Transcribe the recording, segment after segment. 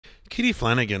Kitty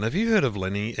Flanagan, have you heard of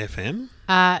Lenny FM?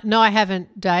 No, I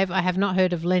haven't, Dave. I have not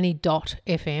heard of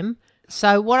Lenny.fm.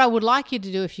 So what I would like you to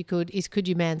do, if you could, is could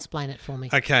you mansplain it for me?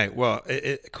 Okay, well,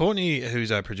 Courtney, who's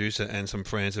our producer, and some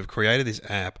friends have created this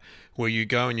app where you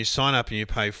go and you sign up and you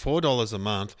pay $4 a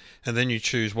month and then you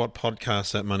choose what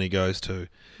podcast that money goes to.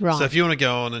 Right. So if you want to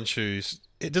go on and choose...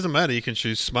 It doesn't matter. You can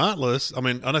choose Smartless. I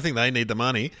mean, I don't think they need the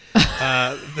money.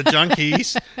 The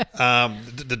Junkies,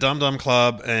 the Dum Dum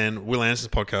Club, and Will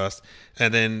Anderson's podcast,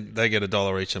 and then they get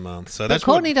 $1 each a month. So but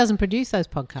Courtney doesn't produce those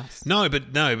podcasts. No,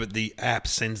 but the app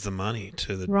sends the money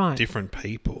to the different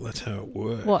people. That's how it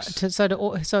works. What?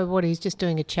 So what? He's just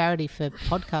doing a charity for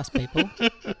podcast people.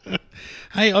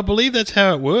 Hey, I believe that's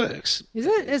how it works. Is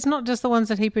it? It's not just the ones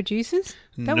that he produces?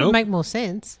 That would make more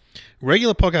sense.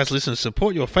 Regular podcast listeners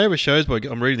support your favourite shows by,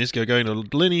 I'm reading this, going to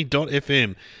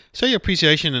Lenny.fm. Show your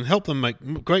appreciation and help them make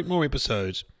more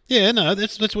episodes. Yeah, no,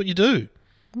 that's what you do.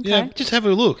 Okay. Yeah, just have a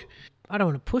look. I don't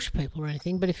want to push people or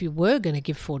anything, but if you were going to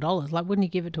give $4, wouldn't you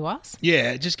give it to us?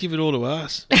 Yeah, just give it all to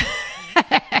us.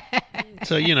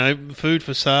 So, food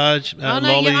for Sarge,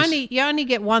 lollies. You only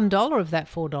get $1 of that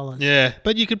 $4. Yeah,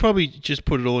 but you could probably just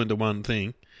put it all into one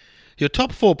thing. Your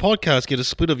top 4 podcasts get a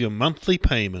split of your monthly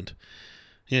payment.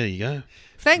 Yeah, there you go.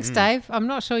 Thanks, Dave. I'm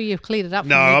not sure you've cleared it up for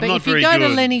no, me. I'm but not if you very go good.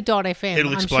 to Lenny.fm,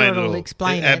 It'll I'm explain sure it'll it all.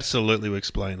 explain it. Absolutely will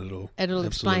explain it all. It'll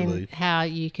explain how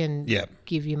you can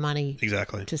give your money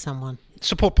to someone.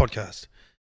 Support podcast.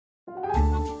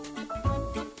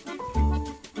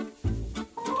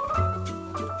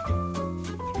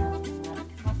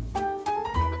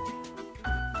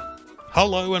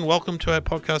 Hello and welcome to our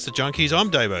podcast, The Junkies. I'm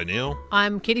Dave O'Neill.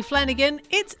 I'm Kitty Flanagan.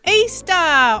 It's Easter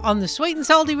on the Sweet and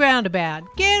Salty Roundabout.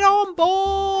 Get on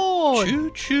board.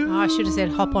 Choo choo. Oh, I should have said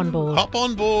hop on board. Hop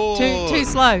on board. Too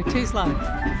slow.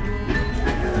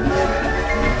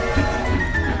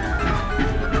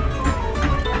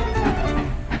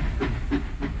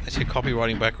 That's your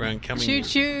copywriting background coming. Choo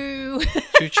choo.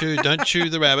 Choo choo. Don't chew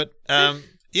the rabbit.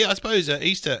 Yeah, I suppose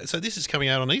Easter. So this is coming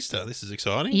out on Easter. This is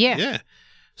exciting. Yeah.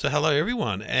 So hello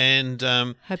everyone, and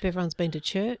hope everyone's been to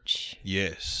church.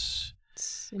 Yes,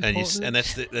 it's important. and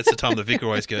that's the time the vicar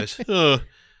always goes, "Oh,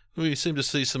 we seem to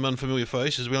see some unfamiliar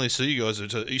faces. We only see you guys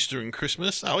at Easter and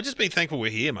Christmas. Oh, just be thankful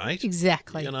we're here, mate.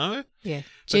 Exactly. Yeah.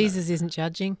 Jesus isn't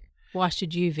judging. Why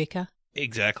should you, vicar?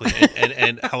 Exactly.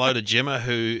 And hello to Gemma,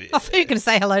 who I thought you were going to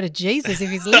say hello to Jesus if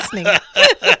he's listening.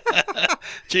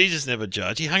 Jesus never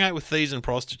judged. He hung out with thieves and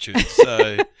prostitutes,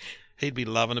 so. He'd be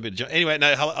loving a bit of Gemma. Anyway,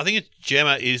 no, I think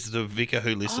Gemma is the vicar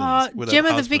who listens with Gemma,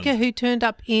 her the husband. vicar who turned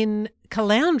up in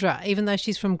Caloundra, even though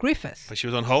she's from Griffith. But she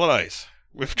was on holidays.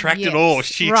 We've tracked it all.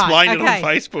 She explained it on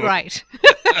Facebook. Right.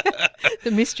 The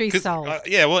mystery's solved.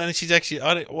 And she's actually...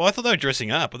 I thought they were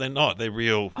dressing up, but they're not. They're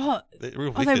real They're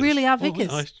real vicars. They really are vicars?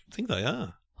 Well, I think they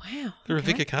are. Wow. They're a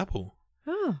vicar couple.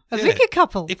 Oh, a vicar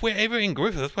couple. If we're ever in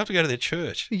Griffith, we'll have to go to their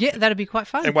church. Yeah, that'd be quite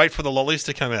fun. And wait for the lollies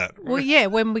to come out. Well, yeah,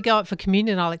 when we go up for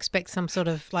communion, I'll expect some sort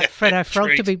of Freddo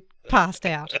Frog to be passed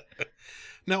out.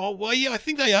 No, well, yeah, I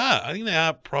think they are. I think they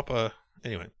are proper.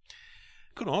 Anyway,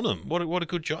 good on them. What a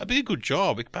good job. It'd be a good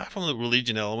job, apart from the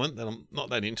religion element that I'm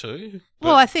not that into.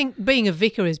 Well, I think being a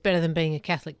vicar is better than being a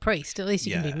Catholic priest. At least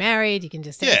you can be married. You can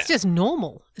just... It's just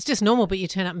normal. It's just normal, but you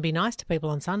turn up and be nice to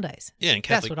people on Sundays. Yeah, and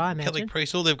that's what I imagine. Catholic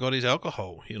priests, all they've got is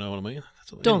alcohol. You know what I mean?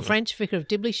 Dawn French, vicar of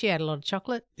Dibley, she had a lot of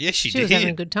chocolate. Yes, she did. She was having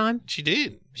a good time. She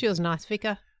did. She was a nice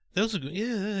vicar. That was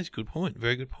that's a good point.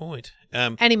 Very good point.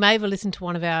 Annie Maver listened to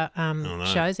one of our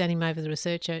shows. Annie Maver, the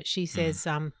researcher, she says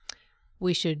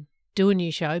we should do a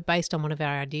new show based on one of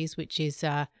our ideas, which is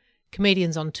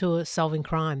comedians on tour solving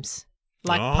crimes,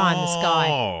 like Pie in the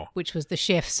Sky, which was the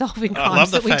chef solving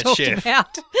crimes that we talked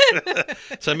about.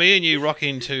 So me and you rock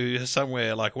into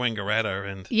somewhere like Wangaratta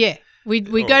and... Yeah. We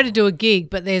go to do a gig,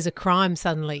 but there's a crime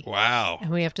suddenly. Wow. And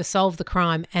we have to solve the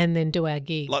crime and then do our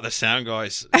gig. Like the sound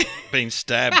guy's being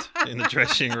stabbed in the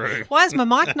dressing room. Why is my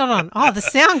mic not on? Oh, the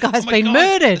sound guy's been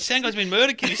murdered. The sound guy's been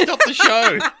murdered. Can you stop the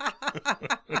show?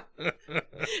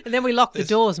 And then we lock the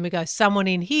doors and we go, someone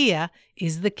in here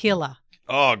is the killer.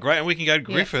 Oh, great. And we can go to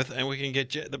Griffith and we can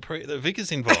get the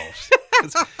vicars involved.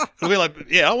 It'll be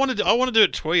like, I want to do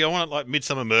it twee. I want it like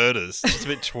Midsummer Murders. It's a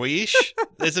bit twee-ish.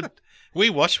 We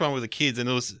watched one with the kids and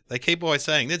they keep always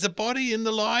saying, there's a body in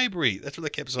the library. That's what they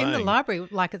kept saying. In the library,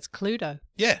 like it's Cluedo.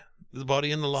 Yeah, there's a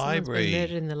body in the library. Someone's been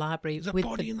murdered in the library with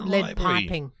the lead library.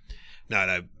 piping.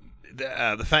 No.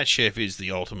 The Fat Chef is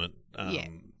the ultimate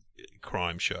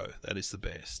crime show. That is the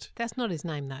best. That's not his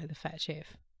name, though, the Fat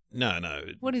Chef. No.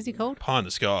 What is he called? Pie in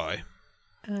the Sky.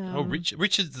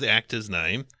 Richard's the actor's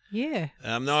name. Yeah.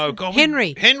 No, God,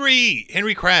 Henry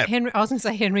Crab. I was going to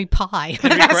say Henry Pie.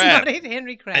 Henry That's Crab. not it.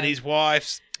 Henry Crab. And his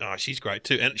wife's, she's great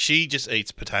too. And she just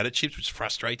eats potato chips, which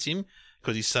frustrates him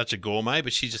because he's such a gourmet,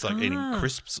 but she's just like eating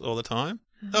crisps all the time.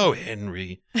 Oh,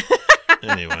 Henry.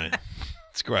 Anyway,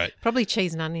 it's great. Probably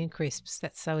cheese and onion crisps.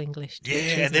 That's so English.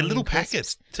 Yeah, they're little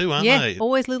packets too, aren't they? Yeah,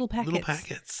 always little packets. Little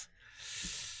packets.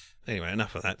 Anyway,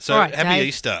 enough of that. So, right, happy Dave.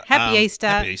 Easter. Happy Easter.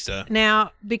 Happy Easter.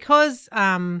 Now, because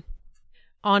on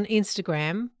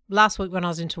Instagram, last week when I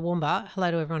was in Toowoomba, hello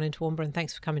to everyone in Toowoomba and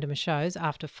thanks for coming to my shows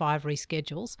after 5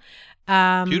 reschedules.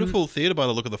 Beautiful theatre by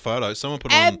the look of the photos. Someone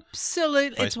put it on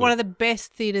Absolutely. It's one of the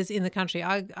best theatres in the country.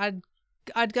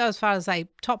 I'd go as far as say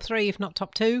top 3, if not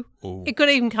top 2. Ooh. It could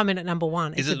even come in at number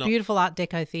 1. It's a beautiful Art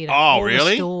Deco theatre. Oh, all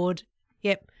really? Restored.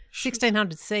 Yep.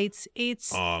 1,600 seats.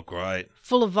 It's great.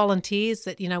 full of volunteers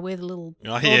that, wear the little,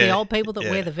 all the old people that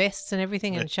wear the vests and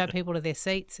everything and show people to their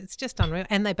seats. It's just unreal.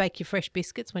 And they bake you fresh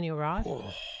biscuits when you arrive.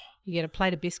 Oh. You get a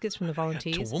plate of biscuits from the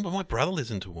volunteers. Toowoomba. My brother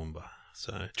lives in Toowoomba.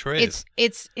 So, Trev.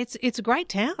 It's a great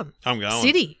town. I'm going.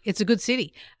 City. It's a good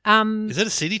city. Is it a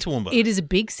city, Toowoomba? It is a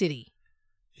big city.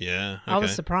 Yeah. Okay. I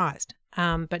was surprised.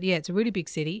 But yeah, it's a really big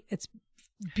city. It's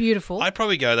beautiful. I'd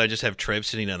probably go, though, just have Trev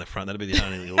sitting down the front. That'd be the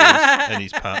only and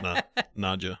his partner,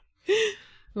 Nadja.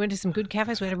 We went to some good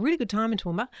cafes. We had a really good time in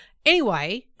Toowoomba.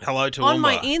 Anyway. Hello, Toowoomba. On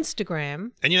my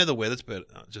Instagram. And the weather's better.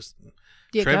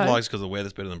 Trev likes because the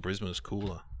weather's better than Brisbane. It's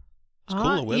cooler. It's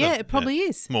cooler weather. Yeah, it probably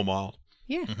is. More mild.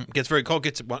 Yeah. Mm-hmm. It gets very cold.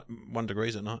 Gets 1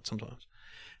 degrees at night sometimes.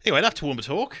 Anyway, enough Toowoomba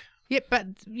talk. Yep, but,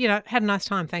 had a nice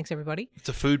time. Thanks, everybody. It's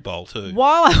a food bowl too.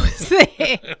 While I was there.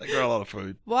 They grow a lot of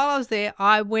food. While I was there,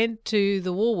 I went to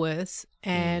the Woolworths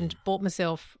and bought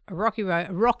myself a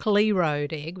Rockley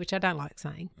Road egg, which I don't like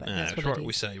saying, but that's what it is.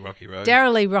 We say Rocky Road.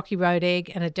 Darrelly Rocky Road egg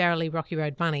and a Darrelly Rocky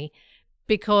Road bunny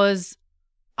because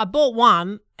I bought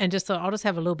one and just thought I'll just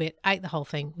have a little bit, ate the whole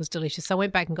thing. It was delicious. So I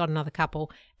went back and got another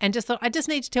couple and just thought I just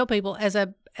need to tell people as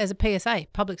a PSA,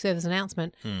 public service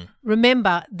announcement,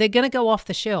 remember they're going to go off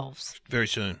the shelves. Very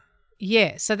soon.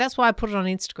 Yeah, so that's why I put it on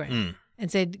Instagram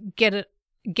and said, get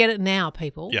it now,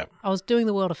 people. Yeah. I was doing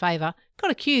the world a favour.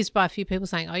 Got accused by a few people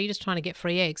saying, you're just trying to get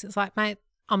free eggs. It's like, mate,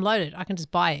 I'm loaded. I can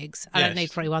just buy eggs. I don't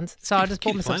need free ones. So I just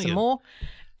bought myself some more.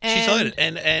 She's loaded,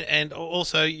 and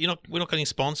also we're not getting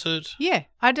sponsored. Yeah,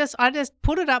 I just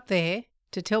put it up there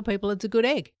to tell people it's a good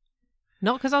egg,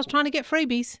 not because I was trying to get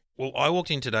freebies. Well, I walked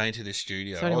in today into this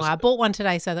studio. So anyway, I bought one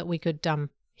today so that we could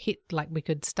we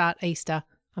could start Easter.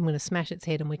 I'm going to smash its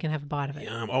head and we can have a bite of it.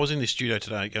 I was in this studio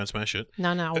today. Go and smash it.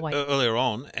 No, I'll wait. Earlier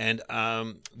on, and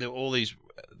there were all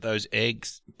those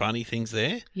eggs bunny things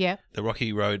there. Yeah, the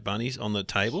Rocky Road bunnies on the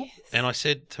table, and I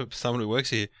said to someone who works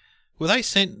here, were they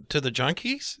sent to the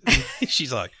junkies?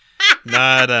 She's like,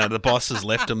 no, the boss has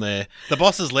left them there. The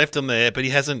boss has left them there, but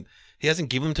he hasn't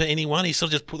given them to anyone. He still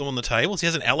just put them on the tables. He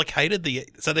hasn't allocated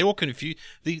so they're all confused.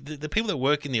 The people that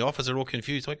work in the office are all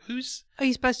confused. Like, are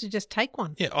you supposed to just take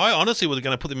one? Yeah, I honestly was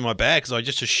going to put them in my bag because I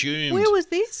just assumed. Where was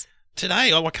this?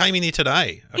 Today. I came in here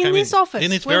today. In this office? In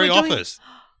this very office.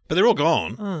 But they're all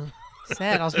gone. Oh,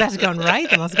 sad. I was about to go and raid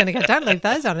them. I was going to go, don't leave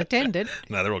those unattended.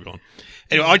 No, they're all gone.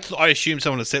 Anyway, I assumed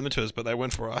someone had sent them to us, but they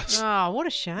went for us. Oh, what a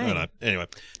shame. No. Anyway,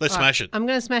 let's smash it. I'm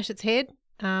going to smash its head.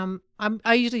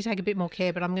 I usually take a bit more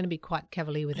care, but I'm going to be quite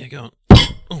cavalier with it. Go on.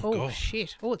 Oh, God.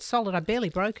 Shit. Oh, it's solid. I barely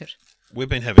broke it. We've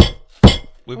been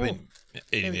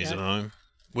eating these at home.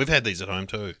 We've had these at home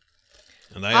too,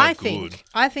 and they are good.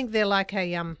 I think they're like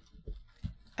a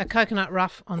coconut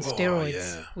rough on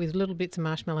steroids with little bits of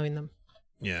marshmallow in them.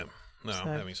 Yeah. No, I'm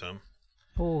having some.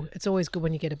 Oh, it's always good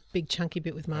when you get a big chunky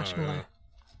bit with marshmallow.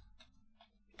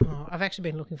 Oh, I've actually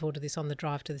been looking forward to this on the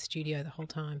drive to the studio the whole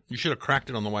time. You should have cracked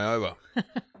it on the way over.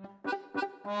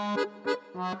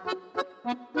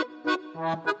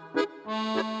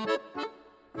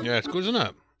 Yeah, it's good, isn't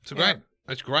it? It's great.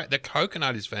 It's great. The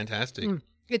coconut is fantastic.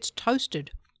 It's toasted.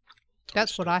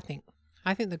 That's what I think.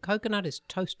 I think the coconut is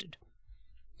toasted.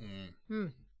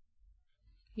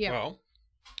 Yeah.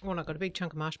 Well, I got a big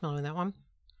chunk of marshmallow in that one.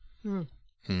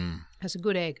 That's a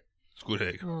good egg. It's a good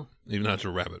egg, even though it's a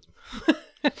rabbit.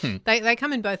 They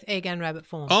come in both egg and rabbit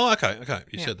form. Oh, okay.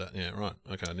 You said that. Yeah, right.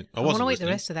 Okay. I want to eat the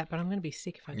rest of that, but I'm going to be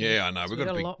sick if I do. Yeah, I know. So we've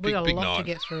got a big lot night to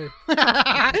get through.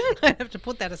 I have to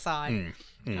put that aside.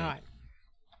 All right.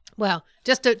 Well,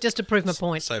 just to prove my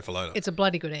point. Save for later. It's a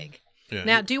bloody good egg. Yeah,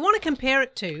 now, do you want to compare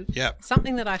it to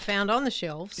something that I found on the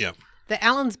shelves? Yeah. The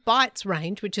Allen's Bites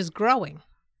range, which is growing.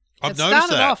 I've noticed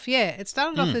that. It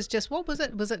started off as just, what was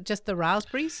it? Was it just the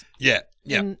raspberries? Yeah.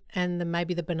 And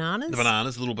maybe the bananas?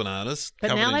 Little bananas.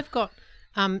 But now they've got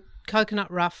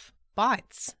coconut rough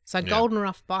bites. So Golden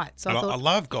Rough bites. So I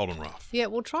love Golden Rough. Yeah,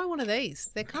 we'll try one of these.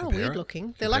 They're kind of Compare weird it.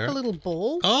 looking. They're like a little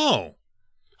ball. Oh,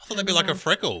 I thought they'd be like a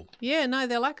freckle. Yeah, no,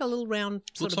 they're like a little round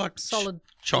sort Looks of like solid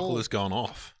chocolate ball. has gone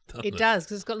off. It does,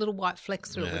 because it's got little white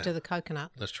flecks through it, Yeah. which are the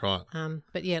coconut. Let's try it.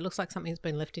 But yeah, it looks like something's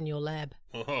been left in your lab.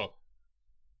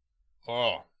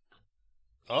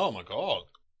 Oh my God.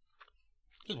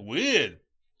 It's weird.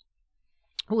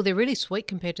 Oh, they're really sweet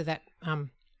compared to that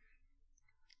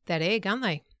that egg, aren't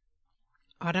they?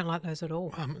 I don't like those at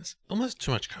all. It's almost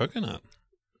too much coconut.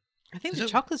 I think the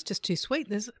chocolate's just too sweet.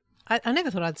 I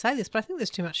never thought I'd say this, but I think there's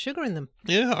too much sugar in them.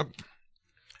 Yeah.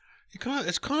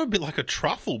 It's kind of a bit like a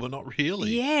truffle, but not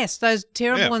really. Yes, those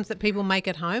terrible ones that people make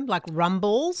at home, like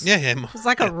rumballs. Yeah. It's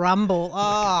like a rumble.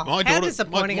 Oh, how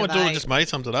disappointing my are daughter they? just made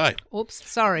some today. Oops,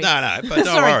 sorry. No, but don't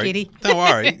Sorry, worry. Kitty. Don't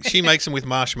worry. She makes them with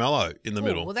marshmallow in the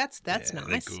middle. Well, that's Yeah, nice.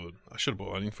 They're good. I should have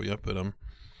bought one in for you, but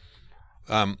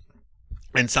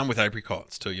and some with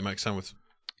apricots too. You make some with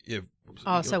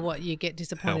Oh, so what? You get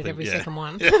disappointed Helping, every yeah. second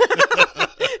one.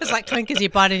 It's like Clinkers, you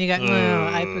bite and you go,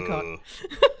 oh, apricot.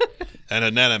 And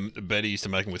her nana Betty used to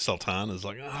make them with sultanas.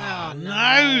 Like, Oh,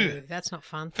 no, that's not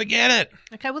fun. forget it.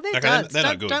 Okay, well, they're Okay, duds. they're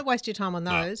not good. Don't waste your time on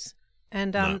those.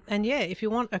 And and yeah, if you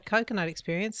want a coconut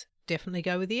experience, definitely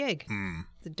go with the egg.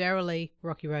 The Darrell Lea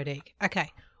Rocky Road egg.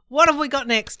 Okay, what have we got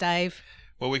next, Dave?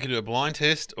 Well, we could do a blind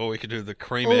test, or we could do the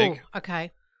cream Oh, egg.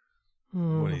 okay.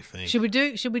 What do you think? Should we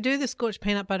do the scorched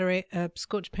peanut butter egg,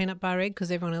 because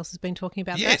everyone else has been talking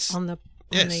about Yes. that on the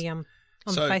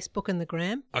So- Facebook and the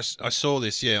gram. I saw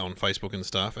this, on Facebook and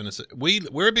stuff, and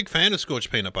we're a big fan of scorched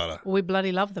peanut butter. We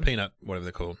bloody love them. Peanut, whatever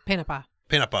they're called. Peanut bar.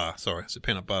 Peanut bar, sorry. It's a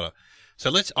peanut butter.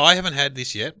 So I haven't had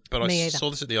this yet, but Me I either. saw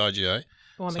this at the IGA.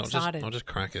 Oh, I'm so excited. I'll just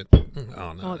crack it.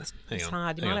 Oh, no. Oh, it's hang on,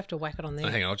 hard. You hang might on. have to whack it on there.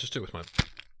 No, hang on, I'll just do it with my...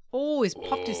 Oh, he's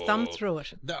popped his thumb through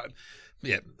it. No,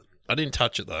 yeah, I didn't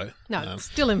touch it, though. No, it's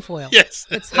still in foil. Yes.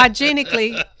 It's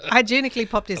hygienically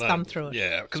popped his thumb through it.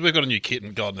 Yeah, because we've got a new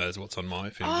kitten. God knows what's on my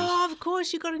fingers. Oh, of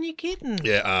course, you got a new kitten.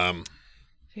 Yeah,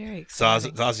 Very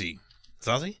exciting. Zazie?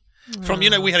 From,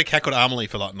 we had a cat called Amelie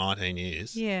for like 19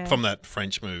 years. Yeah. From that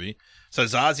French movie. So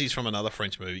Zazie's from another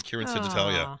French movie, Kieran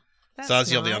Sagittalia. That's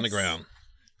Zazie of the nice. Underground.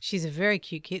 She's a very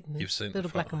cute kitten. You've seen little the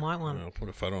photo. black and white one. I'll put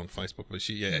a photo on Facebook, but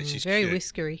she's very cute.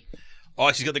 whiskery.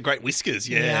 Oh, she's got the great whiskers.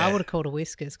 Yeah, I would have called her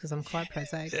Whiskers because I'm quite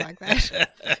prosaic like that.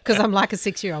 Because I'm like a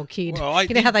 6-year-old kid. Well,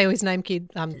 you know how they always name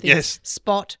kid things? Yes.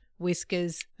 Spot,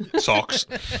 Whiskers. Socks.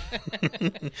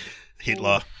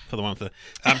 Hitler for the one for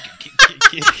Hitler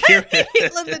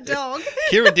the dog.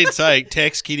 Kieran did say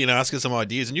text Kitty and ask her some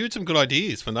ideas, and you had some good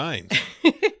ideas for names.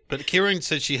 But Kieran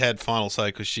said she had final say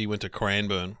because she went to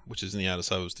Cranbourne, which is in the outer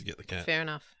suburbs, to get the cat Fair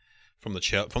enough. from the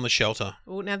shelter.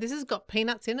 Oh, now this has got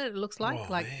peanuts in it. It looks like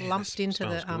Man, lumped that into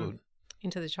smells the good.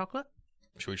 into the chocolate.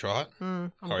 Should we try it?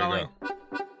 I'm Here you going.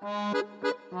 go.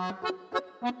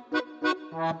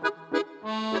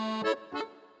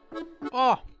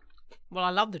 Oh, well, I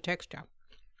love the texture.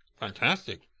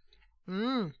 Fantastic.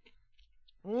 Oh,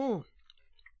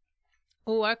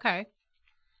 okay.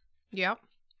 Yep.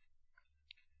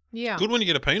 Yeah. Good when you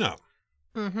get a peanut.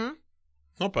 Mm-hmm.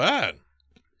 Not bad.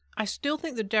 I still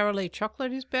think the Darrell Lea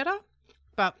chocolate is better,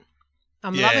 but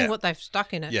I'm Yeah. loving what they've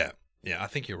stuck in it. Yeah. I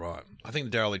think you're right. I think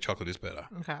the Darrell Lea chocolate is better.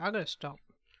 Okay, I gotta stop.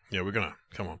 Yeah, we're gonna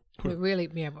come on. We really,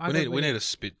 yeah. We need a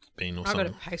spit bin or I gotta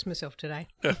something. pace myself today.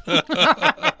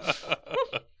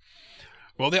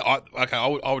 Well,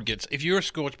 I would get, if you're a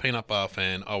scorched peanut bar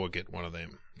fan, I would get one of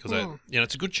them because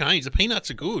it's a good change. The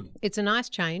peanuts are good. It's a nice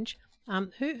change.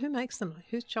 Who makes them?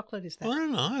 Whose chocolate is I that?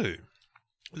 don't know.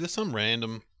 There's some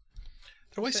random.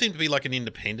 There always seemed to be like an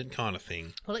independent kind of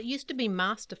thing. Well, it used to be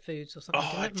Master Foods or something.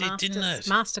 Oh, didn't it did, didn't it?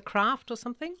 Master Craft or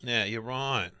something. Yeah, you're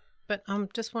right. But I'm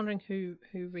just wondering who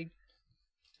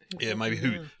Yeah, bought maybe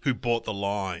them. who bought the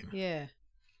line. Yeah.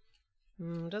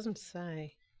 Doesn't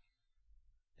say.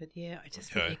 But yeah, I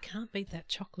just think you can't beat that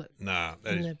chocolate. Nah,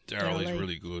 that In is the Darrell is Darrell Lea.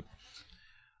 really good.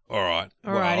 All right.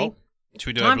 Alrighty. Well, should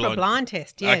we do Time a for a blind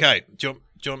test. Yeah. Okay. Do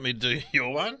you want me to do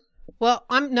your one? Well,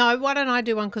 why don't I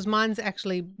do one? Because mine's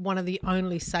actually one of the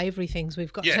only savoury things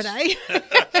we've got Yes. today.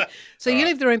 So you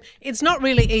leave the room. It's not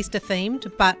really Easter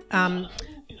themed, but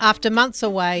after months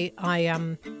away, I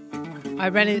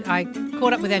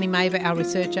caught up with Annie Maver, our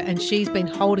researcher, and she's been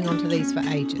holding on to these for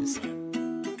ages.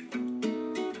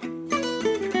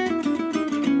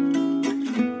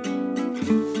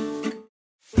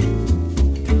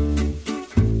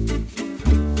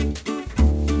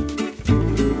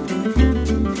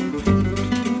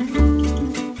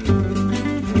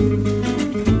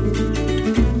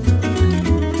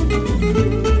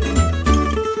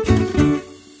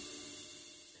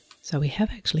 So we have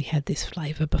actually had this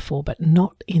flavour before, but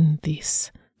not in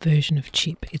this version of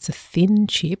chip. It's a thin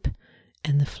chip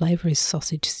and the flavour is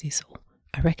sausage sizzle.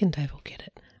 I reckon Dave will get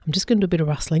it. I'm just going to do a bit of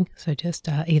rustling, so just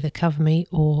either cover me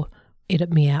or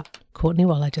edit me out, Courtney,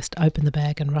 while I just open the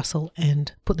bag and rustle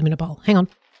and put them in a bowl. Hang on.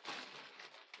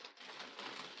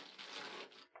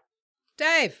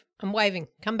 Dave, I'm waving.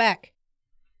 Come back.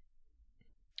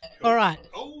 All right.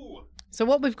 Oh. So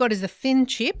what we've got is a thin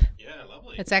chip. Yeah,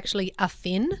 lovely. It's actually a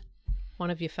thin,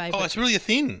 one of your favourite. Oh, it's really a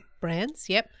thin. Brands,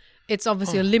 yep. It's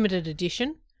obviously a limited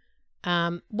edition.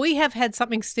 We have had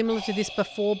something similar to this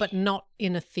before, but not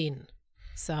in a thin.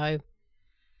 So,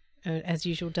 as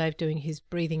usual, Dave doing his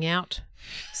breathing out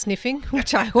sniffing,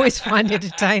 which I always find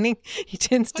entertaining. He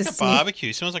tends to Like a sniff.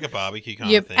 barbecue. Smells like a barbecue kind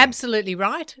You're of thing. absolutely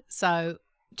right. So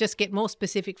just get more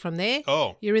specific from there.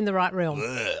 Oh. You're in the right realm.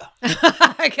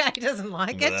 Blech. Okay, he doesn't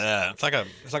like it. Blech. It's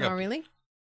like Oh, a really?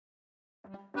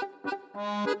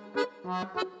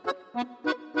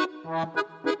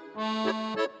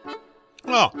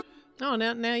 oh, Oh,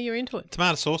 now you're into it.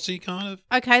 tomato saucy kind of.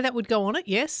 Okay, that would go on it.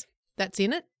 Yes, that's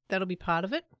in it. That'll be part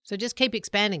of it. So just keep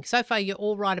expanding. So far, you're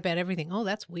all right about everything. Oh,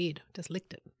 that's weird. Just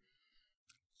licked it.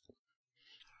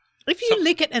 If you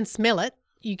lick it and smell it,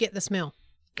 you get the smell.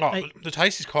 Oh, the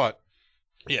taste is quite.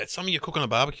 Yeah, it's something you cook on a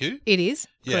barbecue. It is.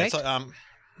 Yeah, Correct. it's like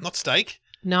not steak.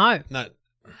 No. No,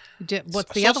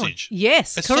 What's the other one? sausage.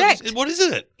 Yes, It's correct. what is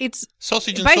it? It's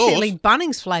Sausage and basically sauce.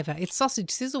 Bunnings flavour. It's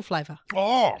sausage sizzle flavour.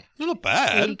 Oh, not Are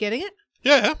bad. you getting it?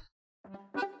 Yeah.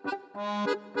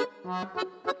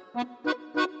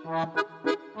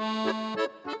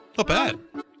 Not bad.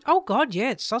 Oh, God,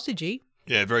 yeah. It's sausagey.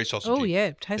 Yeah, very sausagey. Oh, yeah.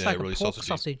 It tastes Yeah, like really a pork sausagey.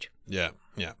 sausage. Yeah.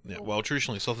 Well,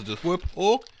 traditionally sausages were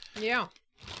pork. Yeah.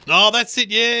 Oh, that's it.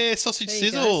 Yeah, sausage There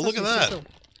you go, sizzle. Look at sausage that. sizzle.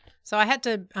 So I had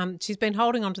to, she's been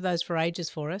holding on to those for ages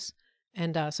for us.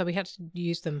 And so we had to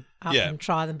use them up Yeah. and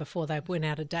try them before they went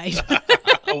out of date.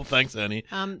 Oh, thanks, Annie.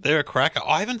 They're a cracker.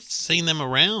 I haven't seen them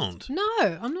around.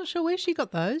 No, I'm not sure where she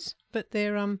got those, but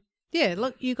they're, yeah,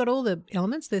 look, you got all the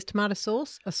elements. There's tomato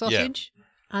sauce, a sausage,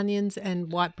 onions,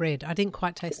 and white bread. I didn't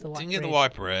quite taste the white Didn't bread. get the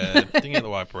white bread. Didn't get the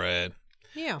white bread.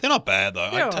 Yeah. They're not bad though.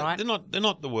 They're all right. They're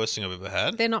not the worst thing I've ever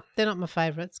had. They're not my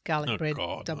favourites. Garlic Oh, bread,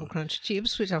 God, double no. crunch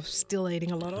chips, which I'm still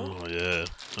eating a lot of. Oh yeah,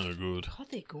 oh good, God,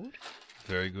 they're good.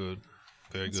 very good,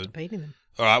 very Let's good. stop eating them.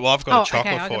 All right, well I've got a okay,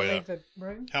 chocolate I'm for gonna you. leave the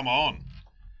room. Come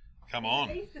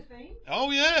on. Easter theme. Oh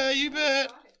yeah, you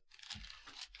bet.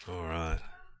 All right,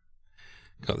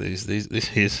 got these. This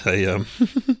is a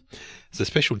it's a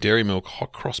special Dairy Milk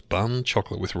hot cross bun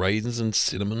chocolate with raisins and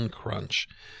cinnamon crunch.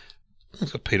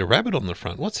 It's got Peter Rabbit on the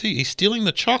front. What's he? He's stealing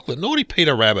the chocolate. Naughty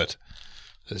Peter Rabbit.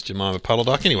 There's Jemima Puddle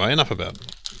Duck. Anyway, enough about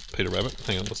Peter Rabbit.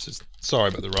 Hang on, let's just. Sorry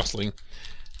about the rustling.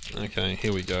 Okay,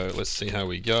 here we go. Let's see how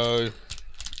we go.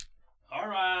 All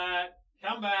right,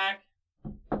 come back.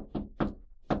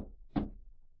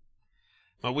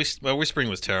 My whispering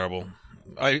was terrible.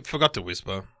 I forgot to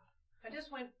whisper. I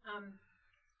just went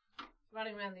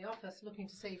running around the office looking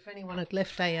to see if anyone had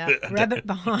left a rabbit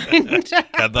behind.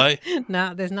 Had they?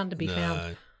 No, there's none to be No.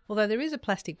 found. Although there is a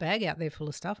plastic bag out there full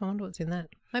of stuff. I wonder what's in that.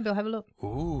 Maybe I'll have a look.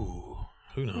 Ooh,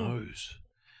 who knows?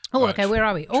 Oh, Right, okay. Where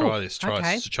are we? Oh, Try this. Try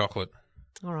okay. this. It's chocolate.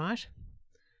 All right.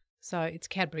 So it's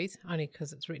Cadbury's, only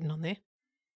because it's written on there.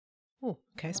 Oh,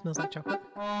 okay. Smells like chocolate.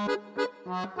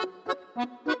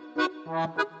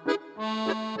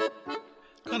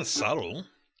 Kind of subtle.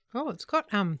 Oh, it's got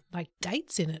like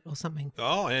dates in it or something.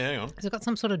 Oh, yeah, hang on. Has it got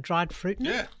some sort of dried fruit in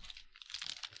Yeah.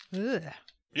 it? Ugh.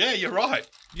 Yeah, you're right.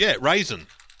 Yeah, raisin.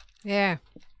 Yeah.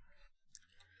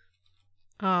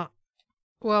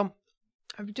 Well,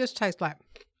 it just tastes like.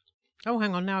 Oh,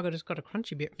 hang on. Now I've just got a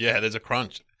crunchy bit. Yeah, there's a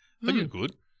crunch. Oh, you're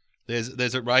good.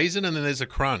 There's a raisin and then there's a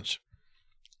crunch.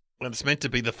 And it's meant to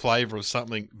be the flavour of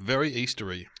something very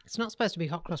Eastery. It's not supposed to be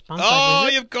hot cross bun Oh, flavour,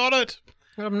 is it? you've got it.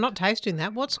 I'm not tasting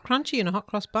that. What's crunchy in a hot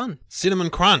cross bun? Cinnamon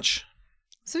crunch.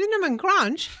 Cinnamon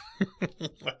crunch?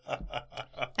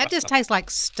 That just tastes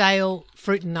like stale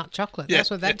fruit and nut chocolate. Yeah.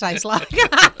 That's what that tastes like.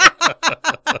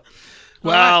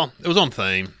 Well, it was on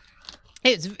theme.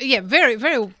 It's very,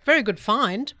 very, very good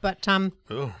find, but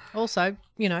Oh, also,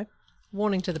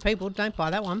 warning to the people, don't buy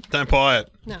that one. don't buy it.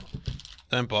 No.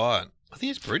 Don't buy it. I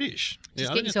think it's British. Just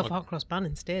I get think it's yourself a like- hot cross bun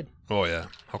instead. Oh, yeah.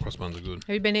 Hot cross buns are good.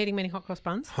 Have you been eating many hot cross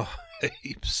buns? Oh,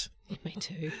 heaps. Me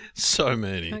too. So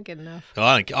many. Can't get enough.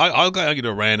 I'll go to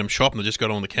a random shop and they just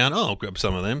got on the counter. Oh, I'll grab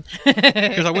some of them.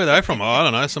 Because where are they from? Oh, I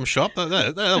don't know, some shop.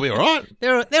 They'll be all right.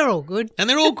 They're all good. And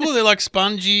they're all good. They're like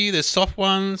spongy. They're soft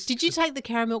ones. Did you take the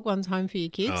caramel ones home for your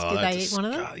kids? Oh, Did they're they eat one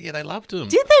of them? Yeah, they loved them.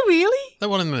 Did they really? They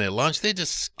wanted them in their lunch. They're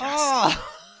disgusting. Oh.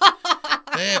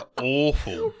 They're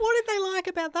awful. What did they like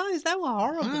about those? They were I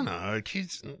horrible. don't know.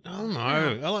 Kids, I don't know.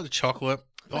 I like the chocolate.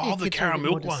 I think Oh, the kids are a bit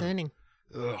caramel more one. discerning.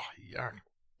 Ugh, yuck.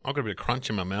 I've got a bit of crunch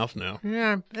in my mouth now.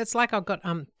 Yeah, it's like I've got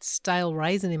stale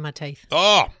raisin in my teeth.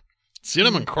 Oh,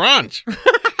 cinnamon crunch.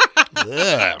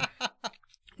 Bleh.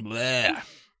 Bleh.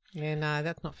 Yeah, no,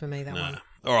 that's not for me, that one.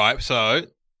 All right, so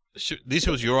this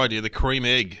was your idea, the cream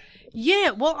egg. Yeah,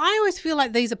 well, I always feel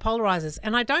like these are polarizers,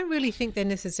 and I don't really think they're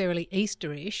necessarily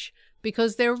Easterish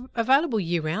because they're available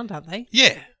year-round, aren't they?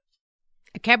 Yeah.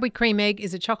 A Cadbury cream egg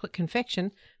is a chocolate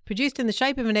confection produced in the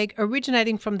shape of an egg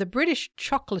originating from the British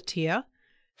chocolatier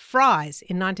Fry's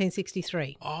in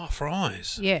 1963. Oh,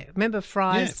 Fry's. Yeah, remember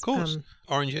Fry's? Yeah, of course.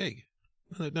 Orange egg.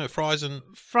 No, Fry's and...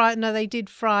 No, they did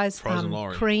Fry's and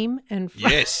Laurie. Cream and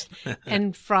yes.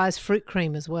 and Fry's fruit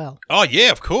cream as well. Oh,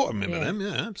 yeah, of course. I remember them.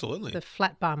 Yeah, absolutely. The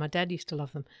flat bar. My dad used to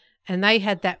love them. And they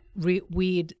had that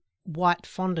weird white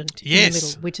fondant in the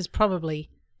middle, which is probably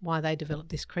why they developed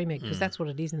this cream egg, because that's what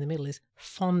it is in the middle, is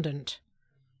fondant.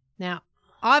 Now,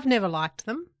 I've never liked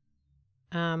them.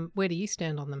 Where do you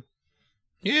stand on them?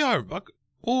 Yeah,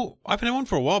 I've had one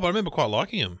for a while, but I remember quite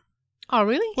liking them. Oh,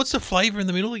 really? What's the flavour in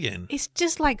the middle again? It's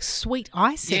just like sweet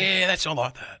icing. Yeah, I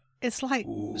like that. It's like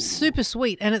super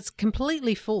sweet, and it's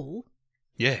completely full.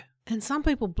 Yeah. And some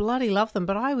people bloody love them,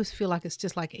 but I always feel like it's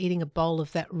just like eating a bowl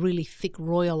of that really thick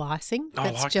royal icing.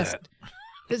 I like that.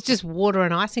 It's just water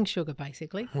and icing sugar,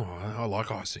 basically. Oh, I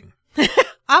like icing.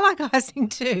 I like icing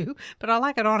too, but I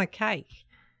like it on a cake.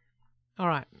 All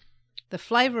right. The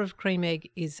flavour of cream egg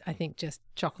is, I think, just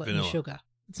chocolate and sugar.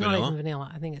 It's not even vanilla.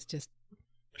 I think it's just...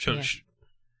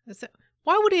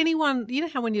 Why would anyone... You know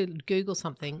how when you Google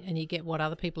something and you get what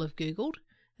other people have Googled?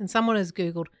 And someone has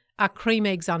Googled, are cream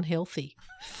eggs unhealthy?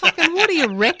 Fucking what do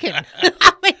you reckon?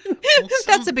 I mean,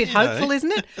 that's a bit hopeful,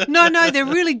 isn't it? No, they're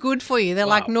really good for you. They're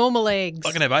like normal eggs.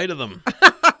 I can have 8 of them.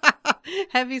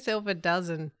 Have yourself a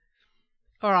dozen.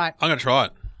 All right. I'm going to try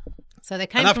it. So they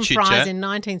came from Fry's in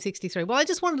 1963. Well, I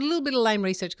just wanted a little bit of lame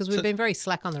research because we've been very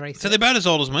slack on the research. So they're about as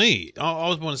old as me. I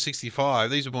was born in 65.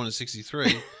 These were born in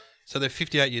 63. So they're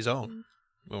 58 years old.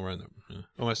 Well, around that.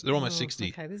 They're almost 60.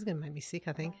 Okay, this is going to make me sick,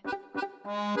 I think.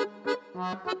 Oh,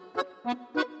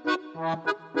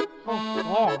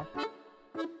 God.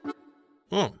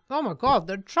 Oh, my God.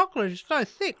 The chocolate is so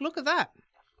thick. Look at that.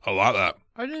 I like that.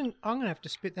 I'm going to have to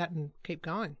spit that and keep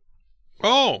going.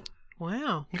 Oh.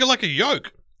 Wow. You got like a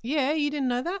yolk. Yeah, you didn't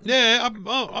know that? Yeah.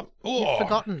 You've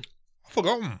forgotten. I've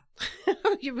forgotten.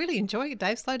 You're really enjoying it,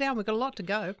 Dave. Slow down. We've got a lot to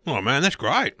go. Oh, man, that's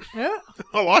great. Yeah.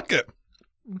 I like it.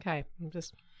 Okay.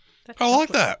 I like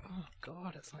that. Oh,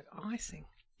 God, it's like icing.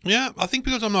 Yeah, I think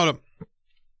because I'm not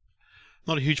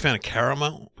a huge fan of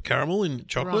caramel in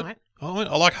chocolate. Right.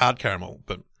 I like hard caramel,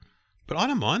 but I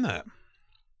don't mind that.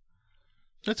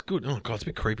 That's good. Oh, God, it's a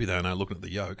bit creepy, though, now, looking at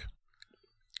the yolk.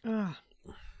 Oh.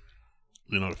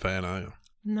 You're not a fan, are you?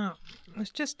 No, it's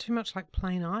just too much like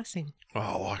plain icing. Oh,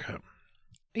 I like it.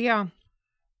 Yeah.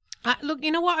 Look,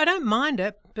 you know what? I don't mind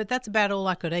it, but that's about all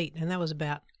I could eat, and that was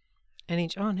about an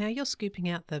inch. Oh, now you're scooping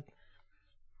out the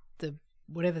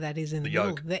whatever that is in the middle.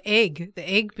 Yolk. The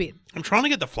egg bit. I'm trying to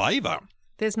get the flavour.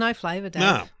 There's no flavour, Dave.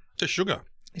 No, just sugar.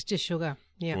 It's just sugar.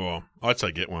 Yeah. Well, I'd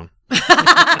say get one.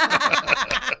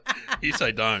 You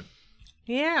say don't.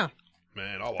 Yeah.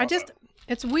 Man, I like that.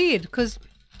 It's weird because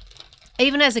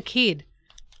even as a kid,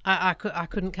 I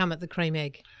couldn't come at the cream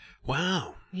egg.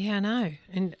 Wow. Yeah, I know.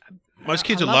 And most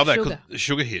kids would love that because the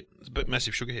sugar hit. It's a bit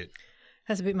massive sugar hit.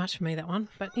 That's a bit much for me, that one.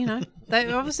 But, you know,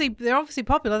 they're obviously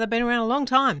popular. They've been around a long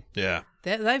time. Yeah.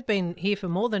 They've been here for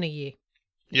more than a year.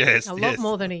 Yes. A lot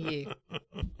more than a year.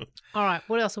 All right.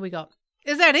 What else have we got?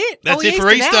 Is that it? That's it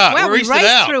for Easter. Wow, we Eastered raced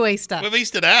out. through Easter. We've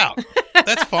Eastered out.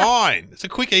 That's fine. It's a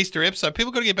quick Easter episode.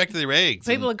 People got to get back to their eggs.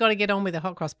 People have got to get on with the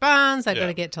hot cross buns. They've got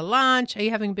to get to lunch. Are you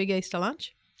having big Easter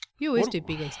lunch? You always do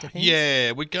big Easter things.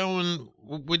 Yeah, we're down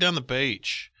the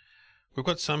beach. We've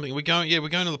got something. We're going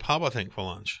to the pub, I think, for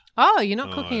lunch. Oh, you're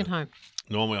not cooking at home?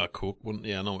 Normally I cook.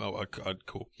 I'd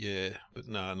cook, yeah. But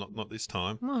no, not this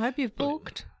time. Well, I hope you've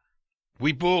booked.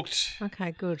 We booked.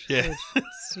 Okay, good. Yeah. Good.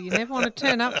 So you never want to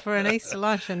turn up for an Easter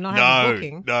lunch and not have a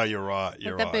booking. No, you're right.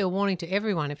 Let that be a warning to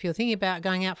everyone. If you're thinking about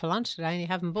going out for lunch today and you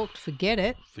haven't booked, forget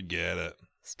it. Forget it.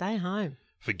 Stay home.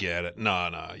 Forget it. No.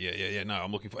 Yeah. No,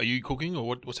 I'm looking for... Are you cooking or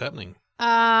what's happening?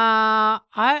 I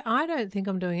don't think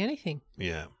I'm doing anything.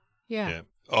 Yeah. Yeah.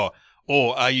 Oh,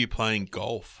 or are you playing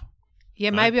golf?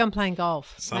 Yeah, maybe I'm playing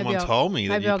golf. Someone told me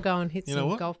that maybe I'll go and hit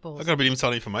some golf balls. I've got a bit of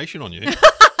inside information on you.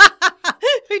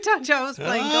 Who told you I was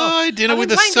playing golf? I had dinner with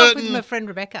golf with my friend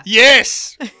Rebecca.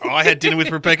 Yes, I had dinner with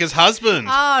Rebecca's husband.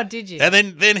 Oh, did you?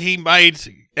 And then he made,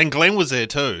 and Glenn was there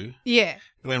too. Yeah.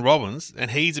 Glenn Robbins,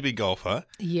 and he's a big golfer.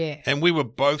 Yeah. And we were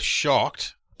both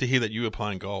shocked to hear that you were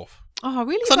playing golf. Oh,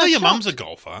 really? So I know your mum's a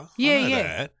golfer. Yeah, I know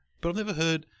that, but I've never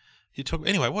heard You talk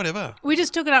anyway. Whatever. We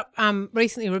just took it up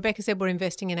recently. Rebecca said we're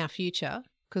investing in our future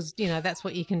because, you know, that's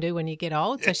what you can do when you get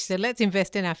old. So she said, let's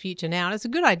invest in our future now. And it's a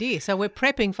good idea. So we're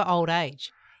prepping for old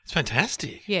age. It's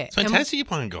fantastic. Yeah. It's fantastic you're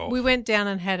playing golf. We went down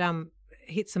and had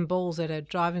hit some balls at a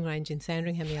driving range in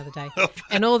Sandringham the other day.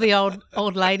 And all the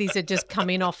old ladies had just come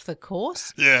in off the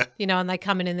course. Yeah. You know, and they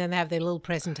come in and then they have their little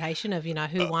presentation of, you know,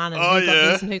 who won and who got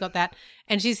this and who got that.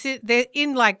 And they're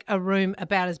in like a room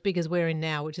about as big as we're in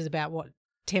now, which is about,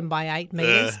 10 by 8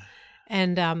 metres.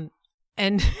 And the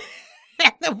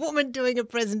woman doing a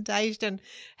presentation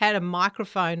had a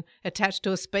microphone attached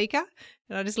to a speaker.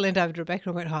 And I just leaned over to Rebecca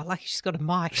and went, "Oh, lucky she's got a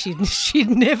mic. She'd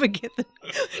never get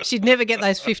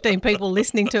those 15 people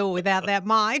listening to her without that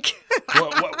mic."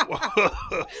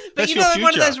 But you know,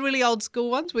 one of those really old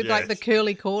school ones with like the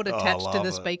curly cord attached to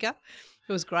the speaker.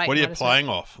 It was great. What are you playing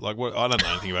off? Like, what? I don't know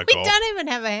anything about golf. We don't even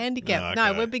have a handicap.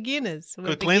 No, we're beginners.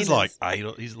 Glenn's like 8.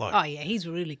 He's like, oh yeah, he's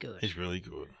really good. He's really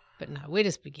good. But no, we're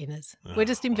just beginners. We're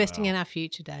just investing in our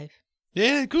future, Dave.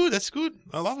 Yeah, good. That's good.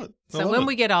 I love it. So when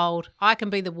we get old, I can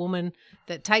be the woman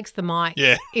that takes the mic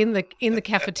in the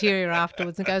cafeteria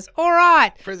afterwards and goes, "All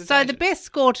right, so the best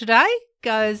score today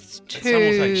goes to..."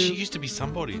 Someone's like, she used to be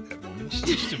somebody, that woman.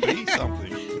 She used to be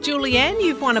something. Julianne,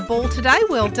 you've won a ball today.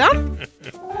 Well done.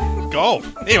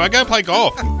 Golf. Anyway, go play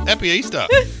golf. Happy Easter.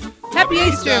 Happy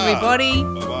Easter, everybody.